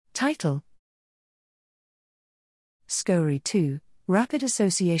Title: Scoary2, Rapid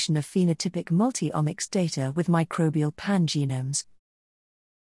Association of Phenotypic Multi-omics Data with Microbial Pan-genomes.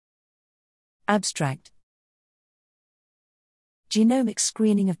 Abstract: Genomic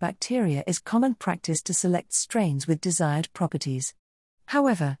screening of bacteria is common practice to select strains with desired properties.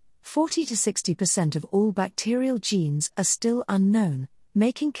 However, 40 to 60% of all bacterial genes are still unknown,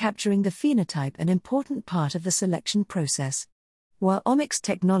 making capturing the phenotype an important part of the selection process. While omics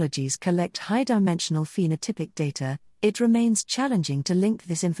technologies collect high-dimensional phenotypic data, it remains challenging to link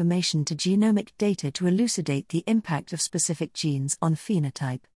this information to genomic data to elucidate the impact of specific genes on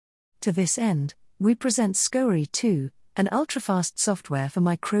phenotype. To this end, we present Scoary2, an ultrafast software for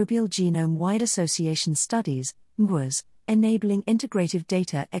microbial genome-wide association studies, MWAS, enabling integrative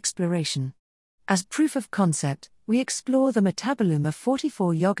data exploration. As proof of concept, we explore the metabolome of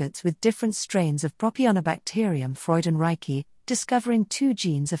 44 yogurts with different strains of Propionibacterium freudenreichi, discovering 2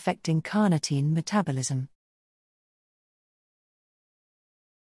 genes affecting carnitine metabolism.